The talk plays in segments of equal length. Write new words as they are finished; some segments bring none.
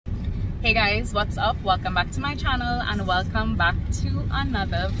Hey guys, what's up? Welcome back to my channel and welcome back to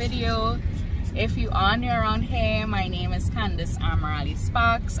another video. If you are new around here, my name is Candice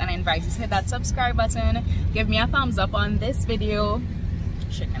Ameerali-Sparks and I invite you to hit that subscribe button, give me a thumbs up on this video,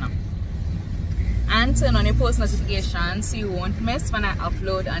 shaking up, and turn on your post notifications so you won't miss when I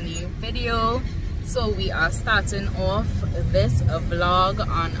upload a new video. So we are starting off this vlog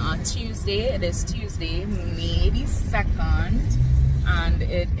on a Tuesday. It is Tuesday, May the 2nd. And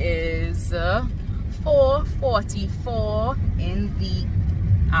it is 4:44 in the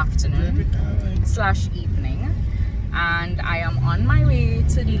afternoon / evening, and I am on my way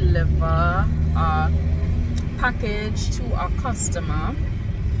to deliver a package to a customer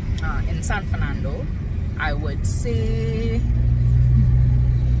in San Fernando. I would say,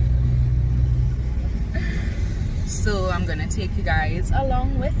 so I'm gonna take you guys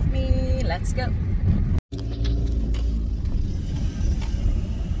along with me. Let's go.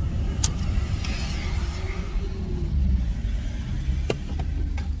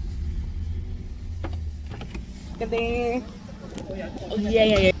 There. Oh,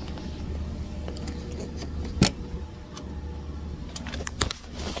 yeah.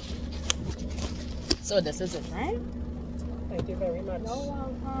 So this is it, right? Thank you very much. You're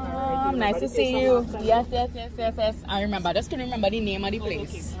welcome. Nice to see you. Yes. I remember. I just couldn't remember the name of the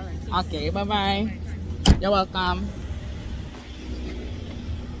place. Okay, bye-bye. You're welcome.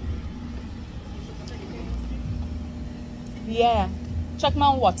 Yeah. Check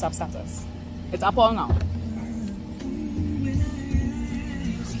my WhatsApp status. It's up all now.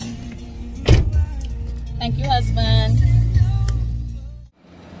 Thank you, husband.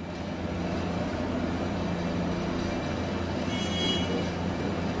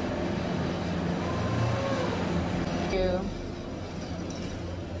 Thank you.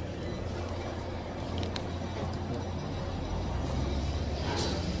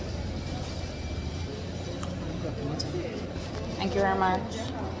 Thank you very much.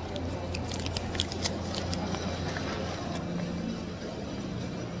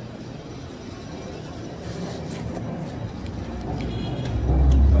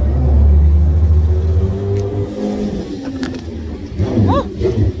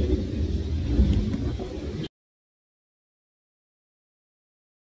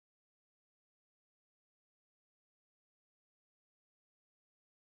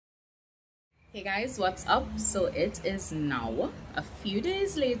 Hey guys, what's up? So it is now a few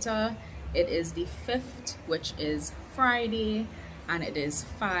days later. It is the 5th, which is Friday, and it is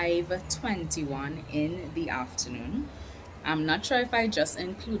 5:21 in the afternoon. I'm not sure if I just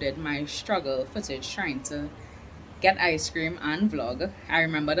included my struggle footage trying to get ice cream and vlog. I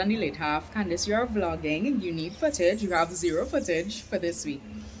remembered on the late half, Candice, you're vlogging, you need footage, you have 0 footage for this week.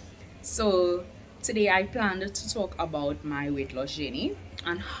 So today I planned to talk about my weight loss journey,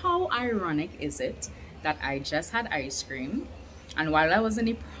 and how ironic is it that I just had ice cream, and while I was in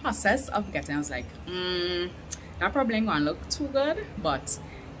the process of getting, I was like, that probably ain't gonna look too good, but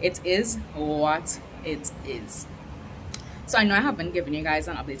it is what it is. So I know I haven't given you guys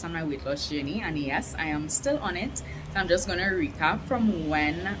an update on my weight loss journey, and yes, I am still on it. So I'm just gonna recap from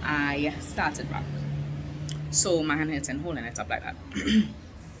when I started back. So my hand hits and holding it up like that.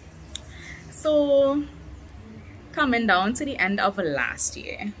 So coming down to the end of last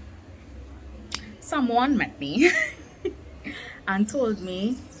year, someone met me and told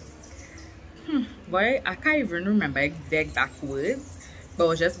me, boy, I can't even remember the exact words, but it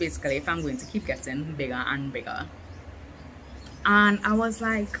was just basically, if I'm going to keep getting bigger and bigger. And I was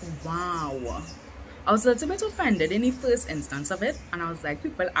like, wow. I was a little bit offended in the first instance of it, and I was like,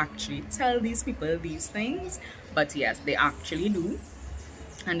 people actually tell these people these things? But yes, they actually do.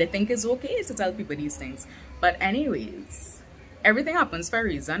 And they think it's okay to tell people these things. But anyways, everything happens for a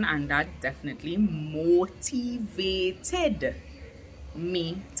reason, and that definitely motivated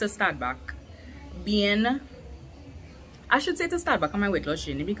me to start back I should say to start back on my weight loss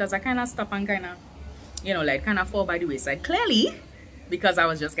journey, because I kind of stopped and kind of, you know, like kind of fall by the wayside, clearly because I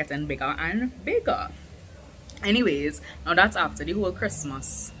was just getting bigger and bigger. Anyways, now that's after the whole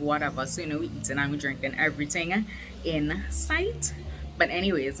Christmas whatever, so you know, we eating and we drinking everything in sight. But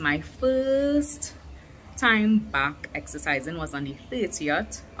anyways, my first time back exercising was on the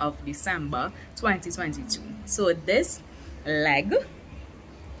 30th of December 2022. So this leg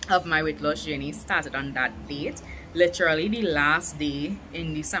of my weight loss journey started on that date, literally the last day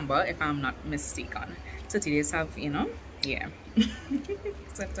in December, if I'm not mistaken. 30 days have, you know, yeah.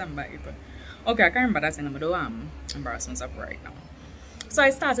 September, April. Okay, I can't remember that anymore, though I'm embarrassing myself right now. So I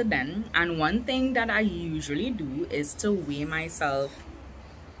started then, and one thing that I usually do is to weigh myself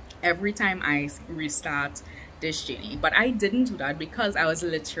every time I restart this journey. But I didn't do that because I was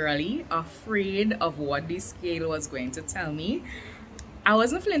literally afraid of what the scale was going to tell me. I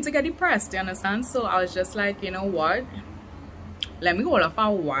wasn't feeling to get depressed, you understand? So I was just like, you know what, let me hold off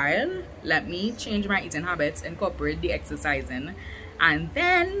a while, let me change my eating habits, incorporate the exercising, and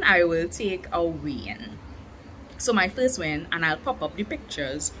then I will take a weigh-in. So my first weigh-in, and I'll pop up the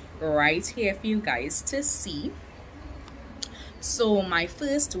pictures right here for you guys to see. So my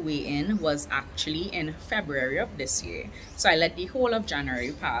first weigh-in was actually in February of this year. So I let the whole of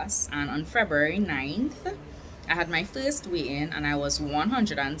January pass, and on February 9th, I had my first weigh-in and I was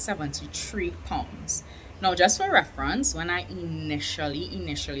 173 pounds. Now, just for reference, when I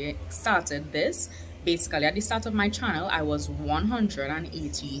initially started this, basically at the start of my channel, I was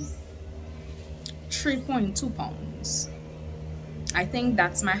 183.2 pounds. I think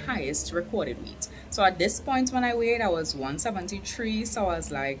that's my highest recorded weight. So at this point when I weighed, I was 173. So I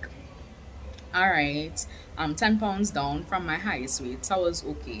was like, all right, I'm 10 pounds down from my highest weight. So I was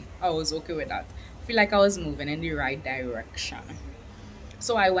okay. I was okay with that. I feel like I was moving in the right direction.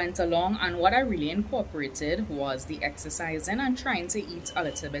 So I went along, and what I really incorporated was the exercising and trying to eat a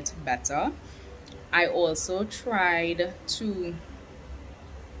little bit better. I also tried to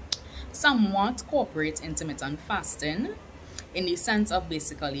somewhat incorporate intermittent fasting, in the sense of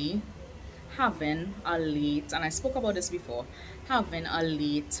basically having a late, and I spoke about this before, having a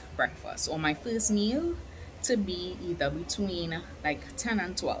late breakfast, or my first meal to be either between like 10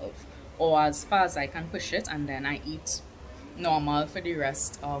 and 12, or as far as I can push it, and then I eat normal for the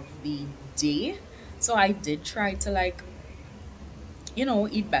rest of the day. So I did try to, like, you know,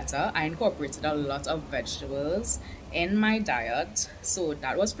 eat better. I incorporated a lot of vegetables in my diet, so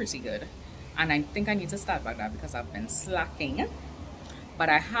that was pretty good. And I think I need to start back that because I've been slacking, but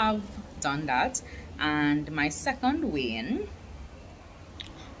I have done that. And my second weigh-in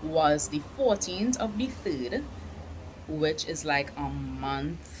was the 14th of the 3rd, which is like a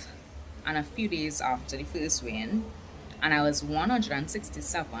month and a few days after the first weigh-in, and I was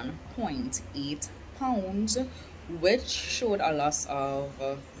 167.8 pounds, which showed a loss of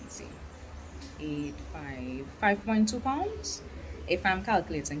let's see, 5.2 pounds, if I'm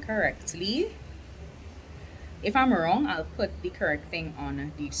calculating correctly. If I'm wrong, I'll put the correct thing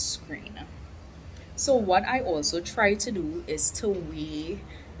on the screen. So what I also try to do is to weigh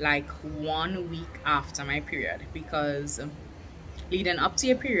like 1 week after my period, because leading up to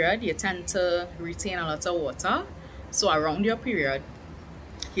your period, you tend to retain a lot of water. So around your period,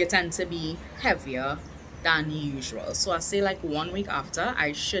 you tend to be heavier than usual. So I say like 1 week after,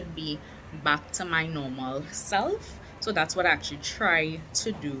 I should be back to my normal self. So that's what I actually try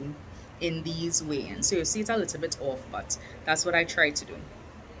to do in these weigh-ins. So you see it's a little bit off, but that's what I try to do.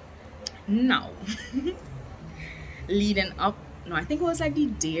 Now, leading up, no, I think it was like the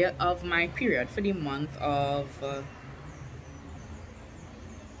day of my period for the month of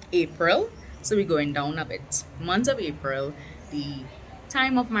April. So we're going down a bit. Month of April, the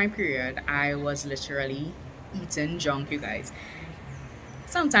time of my period, I was literally eating junk, you guys.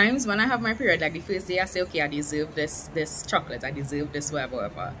 Sometimes when I have my period, like the first day, I say, okay, I deserve this chocolate, I deserve this,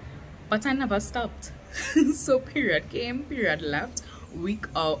 whatever. But I never stopped. So period came, period left, week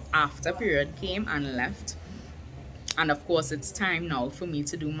after period came and left. And of course, it's time now for me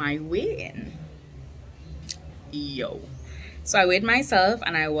to do my weigh-in. Yo. So I weighed myself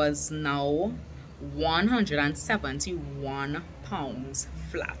and I was now 171 pounds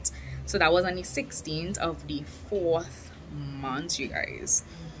flat. So that was on the 16th of the 4th month, you guys.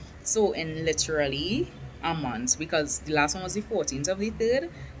 So in literally a month, because the last one was the 14th of the 3rd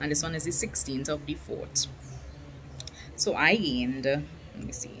and this one is the 16th of the 4th. So I gained, let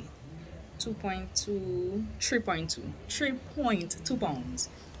me see, 3.2 pounds.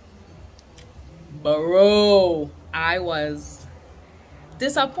 Bro, I was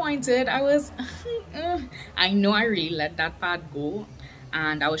disappointed. I was I know I really let that part go,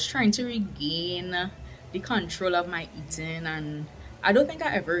 and I was trying to regain the control of my eating, and I don't think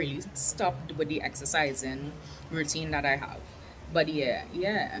I ever really stopped with the exercising routine that I have. But yeah,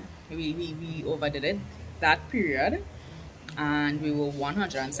 we overdid it that period, and we were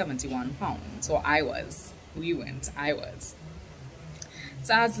 171 pounds. So I was.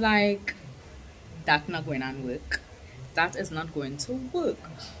 So I was like, that's not going to work. That is not going to work.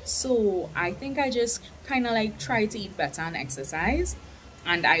 So I think I just kind of like try to eat better and exercise,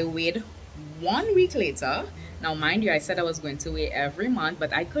 and I weighed 1 week later. Now mind you, I said I was going to weigh every month,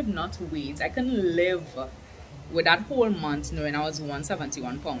 but I could not wait. I couldn't live with that whole month knowing I was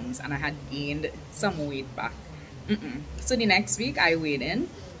 171 pounds and I had gained some weight back. So the next week I weighed in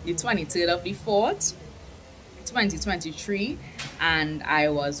the 23rd of the 4th. 2023, and I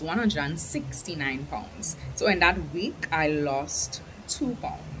was 169 pounds. So in that week I lost 2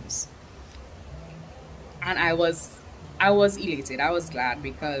 pounds, and I was elated. I was glad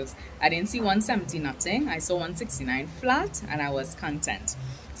because I didn't see 170 nothing. I saw 169 flat, and I was content.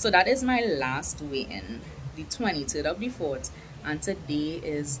 So that is my last weigh-in, the 23rd of the 4th, and today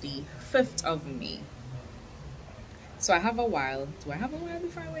is the 5th of May. So I have a while. Do I have a while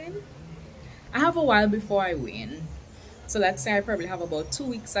before I weigh in? I have a while before I weigh in. So let's say I probably have about 2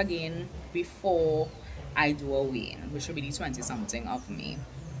 weeks again before I do a weigh-in, which will be the 20-something of May.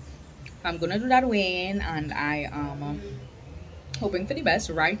 I'm gonna do that weigh-in, and I am hoping for the best.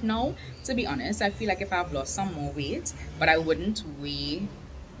 Right now, to be honest, I feel like if I've lost some more weight, but I wouldn't weigh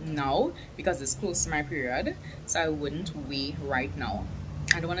now because it's close to my period, so I wouldn't weigh right now.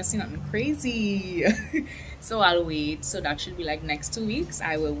 I don't want to see nothing crazy. So I'll wait. So that should be like next 2 weeks.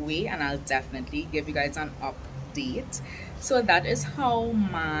 I will weigh, and I'll definitely give you guys an update. So that is how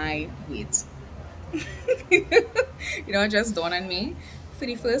my weight you know, just dawned on me. For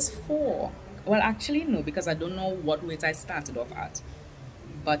the first 4, well, actually no, because I don't know what weight I started off at,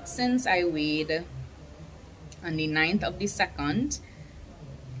 but since I weighed on the 9th of the 2nd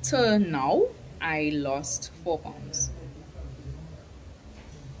to now, I lost 4 pounds.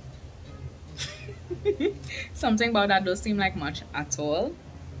 Something about that doesn't seem like much at all,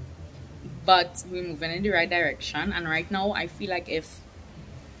 but we're moving in the right direction. And right now I feel like if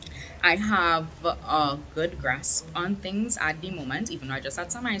I have a good grasp on things at the moment, even though I just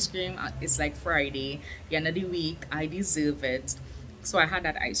had some ice cream. It's like Friday, the end of the week, I deserve it. So I had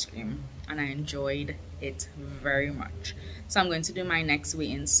that ice cream and I enjoyed it very much. So I'm going to do my next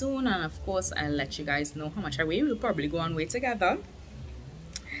weigh-in soon, and of course I'll let you guys know how much I weigh. We'll probably go on weigh together.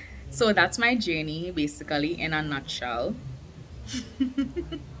 So that's my journey basically in a nutshell.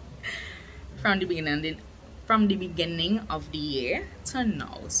 From the beginning of the year to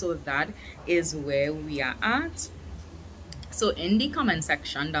now. So that is where we are at. So in the comment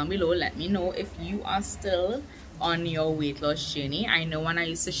section down below, let me know if you are still on your weight loss journey. I know when I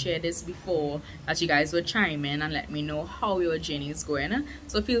used to share this before that you guys would chime in and let me know how your journey is going.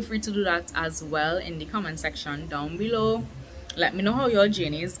 So feel free to do that as well in the comment section down below. Let me know how your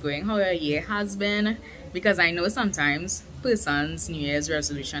journey is going, how your year has been, because I know sometimes person's New Year's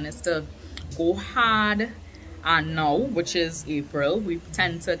resolution is to go hard, and now, which is April, we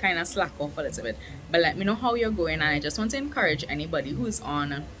tend to kind of slack off a little bit. But let me know how you're going, and I just want to encourage anybody who's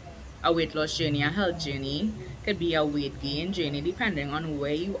on a weight loss journey, a health journey, could be a weight gain journey, depending on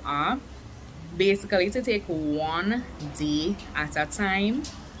where you are, basically to take one day at a time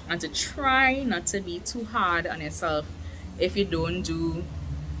and to try not to be too hard on yourself if you don't do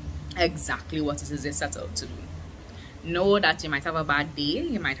exactly what it is you set out to do. Know that you might have a bad day,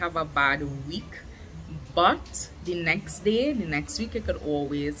 you might have a bad week, but the next day, the next week, you could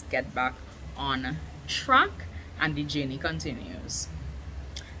always get back on track, and the journey continues.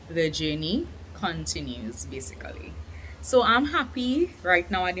 The journey continues basically. So I'm happy right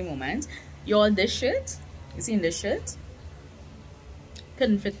now at the moment. Y'all, this shirt, you seen this shirt?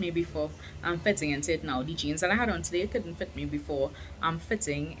 Couldn't fit me before. I'm fitting into it now. The jeans that I had on today couldn't fit me before. I'm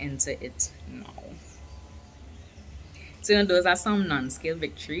fitting into it now. So, you know, those are some non-scale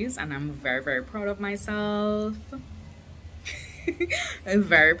victories, and I'm very, very proud of myself. I'm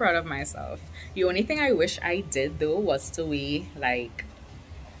very proud of myself. The only thing I wish I did though was to weigh like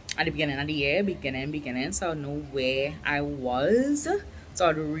at the beginning of the year, beginning, so I'd know where I was, so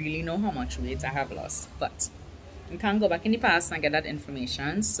I'd really know how much weight I have lost. But you can't go back in the past and get that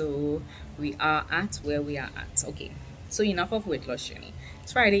information, so we are at where we are at. Okay, so enough of weight loss journey.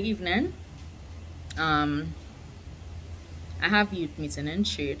 It's Friday evening. I have youth meeting in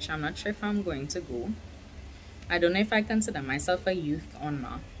church. I'm not sure if I'm going to go. I don't know if I consider myself a youth or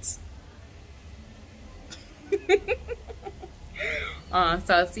not.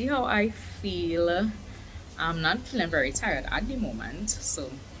 So I'll see how I feel. I'm not feeling very tired at the moment, so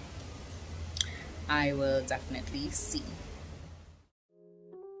I will definitely see.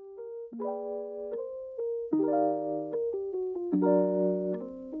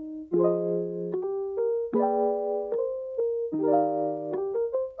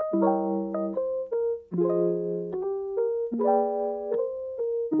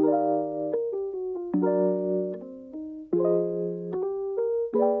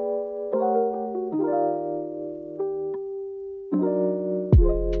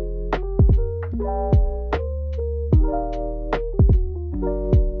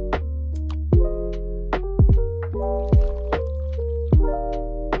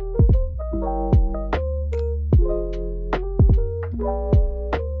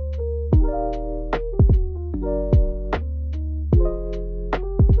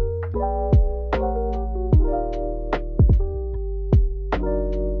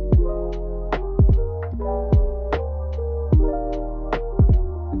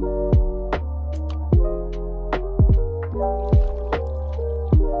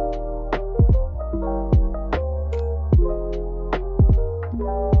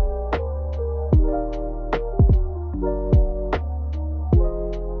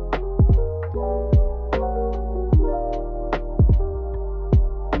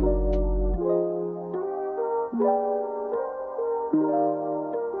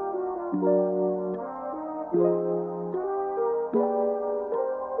 Hey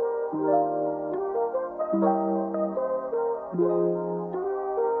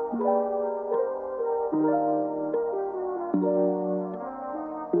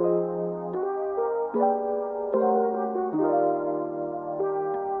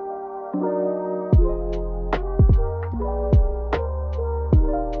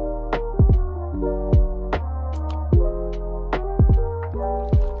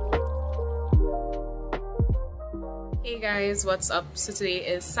guys, what's up? So today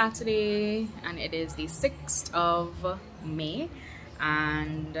is Saturday and it is the 6th of May,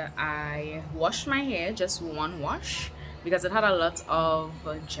 and I washed my hair, just one wash, because it had a lot of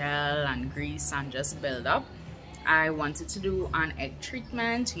gel and grease and just build up. I wanted to do an egg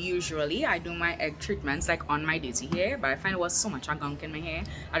treatment. Usually I do my egg treatments like on my dirty hair, but I find it was so much gunk in my hair.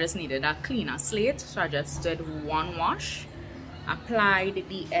 I just needed a cleaner slate, so I just did one wash, applied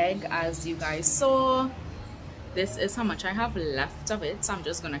the egg as you guys saw. This is how much I have left of it, so I'm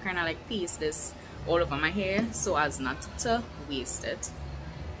just gonna kind of like paste this all over my hair so as not to waste it.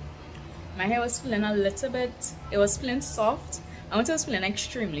 My hair was feeling a little bit, it was feeling soft. I want it was feeling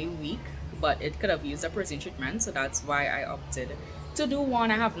extremely weak, but it could have used a protein treatment, so that's why I opted to do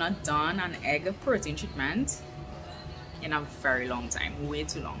one. I have not done an egg protein treatment in a very long time, way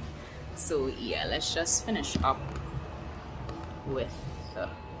too long. So yeah, let's just finish up with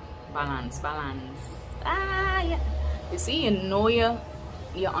balance. Yeah, you see, you know you're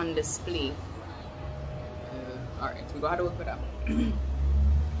on display. All right, we gotta work with that.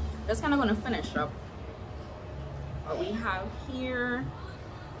 Just kind of gonna finish up what we have here.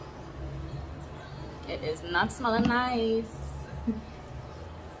 It is not smelling nice.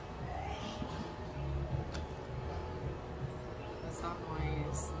 That's not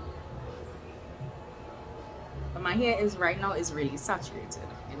nice. But my hair is right now is really saturated.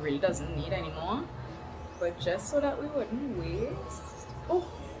 It really doesn't need any more. But just so that we wouldn't waste. Oh,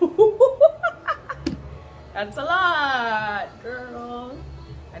 that's a lot, girl.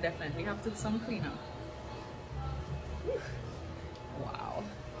 I definitely have to do some cleanup. Wow,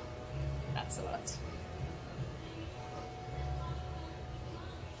 that's a lot.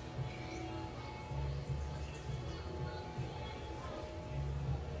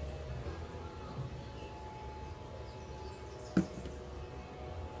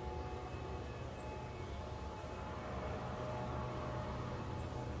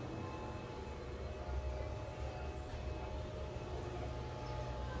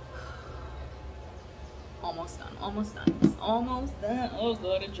 Almost done. It's almost done. Oh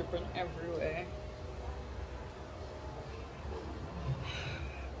god, it's dripping everywhere.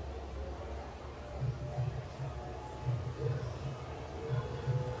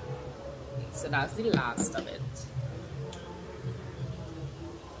 So that's the last of it.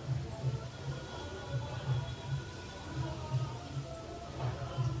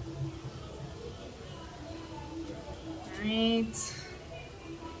 Alright.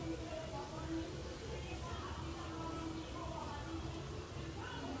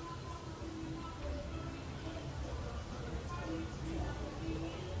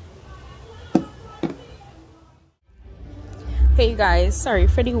 Hey guys, sorry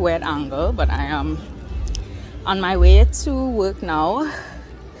for the weird angle, but I am on my way to work now.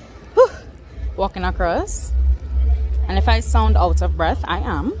 Whew. Walking across, and if I sound out of breath, I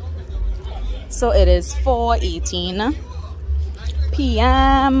am. So it is 4:18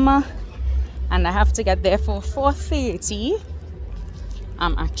 p.m. and I have to get there for 4:30.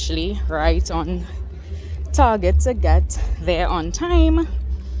 I'm actually right on target to get there on time.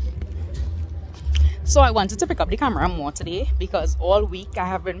 So I wanted to pick up the camera more today because all week I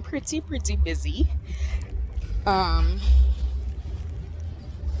have been pretty busy.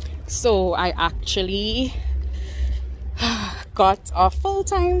 So I actually got a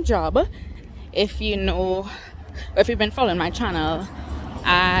full-time job. If you know, if you've been following my channel,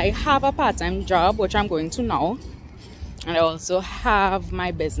 I have a part-time job which I'm going to now, and I also have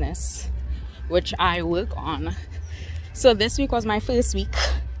my business which I work on. So this week was my first week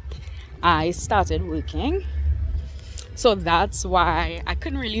I started working, so that's why I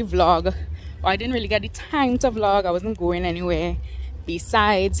couldn't really vlog, or I didn't really get the time to vlog. I wasn't going anywhere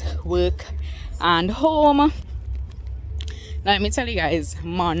besides work and home. Now let me tell you guys,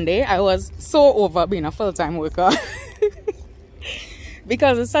 Monday I was so over being a full-time worker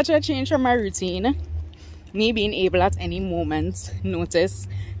because it's such a change from my routine. Me being able at any moment notice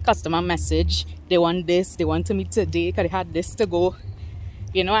customer message, they want this, they want to meet today because they had this to go.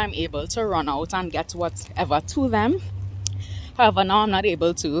 You know, I'm able to run out and get whatever to them. However, now I'm not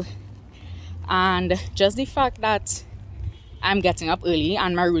able to. And just the fact that I'm getting up early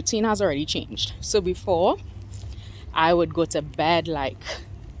and my routine has already changed. So before, I would go to bed like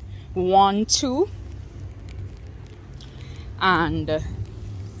 1, 2, and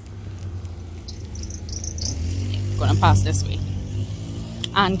gonna pass this way,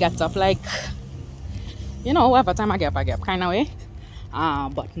 and get up like, you know, whatever time I get up kind of way.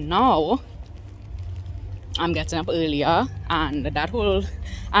 But now I'm getting up earlier, and that whole,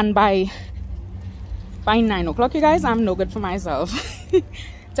 and by 9 o'clock, you guys, I'm no good for myself.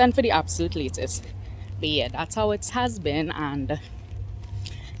 10 for the absolute latest. But yeah, that's how it has been, and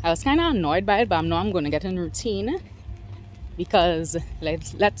I was kind of annoyed by it, but I know I'm going to get in routine, because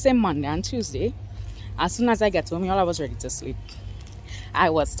let's say Monday and Tuesday, as soon as I get home, y'all, I was ready to sleep. I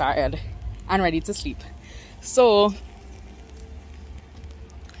was tired and ready to sleep. So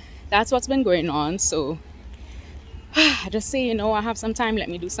that's what's been going on. So I just say, you know, I have some time, let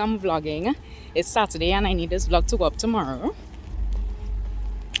me do some vlogging. It's Saturday and I need this vlog to go up tomorrow,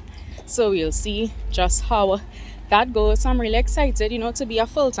 so we'll see just how that goes. I'm really excited, you know, to be a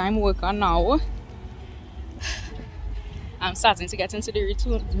full-time worker now. I'm starting to get into the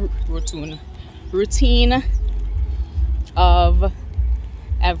routine of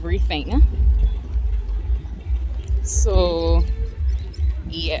everything. So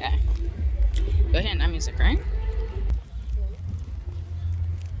yeah, go ahead and music, right?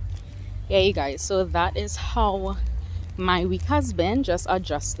 Yeah, you guys, so that is how my week has been, just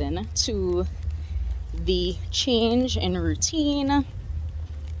adjusting to the change in routine.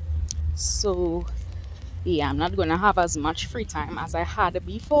 So yeah, I'm not gonna have as much free time as I had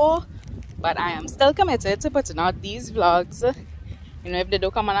before, but I am still committed to putting out these vlogs. You know, if they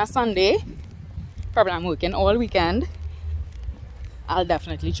don't come on a Sunday, probably I'm working all weekend, I'll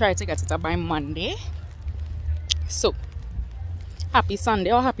definitely try to get it up by Monday. So happy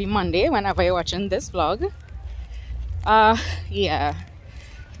Sunday or happy Monday whenever you're watching this vlog. Yeah,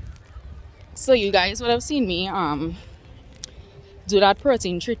 so you guys would have seen me do that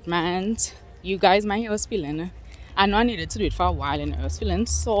protein treatment. You guys, my hair was feeling, I know I needed to do it for a while and it was feeling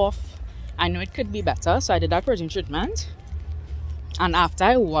soft. I know it could be better, so I did that protein treatment, and after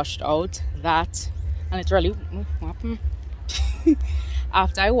I washed out that, and it really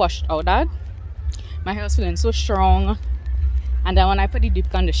after I washed out that, my hair was feeling so strong. And then when I put the deep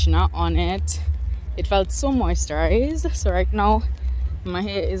conditioner on it, it felt so moisturized. So right now my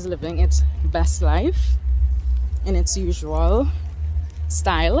hair is living its best life in its usual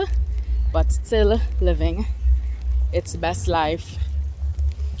style, but still living its best life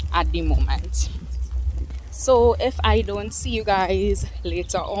at the moment. So if I don't see you guys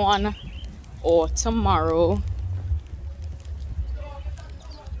later on or tomorrow,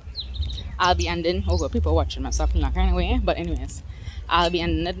 I'll be ending, oh god, people watching myself in that kind of way, but anyways, I'll be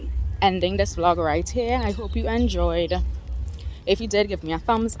ending this vlog right here. I hope you enjoyed. If you did, give me a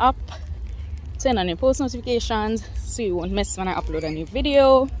thumbs up, turn on your post notifications so you won't miss when I upload a new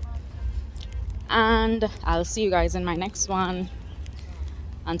video, and I'll see you guys in my next one.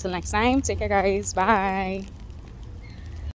 Until next time, take care guys, bye.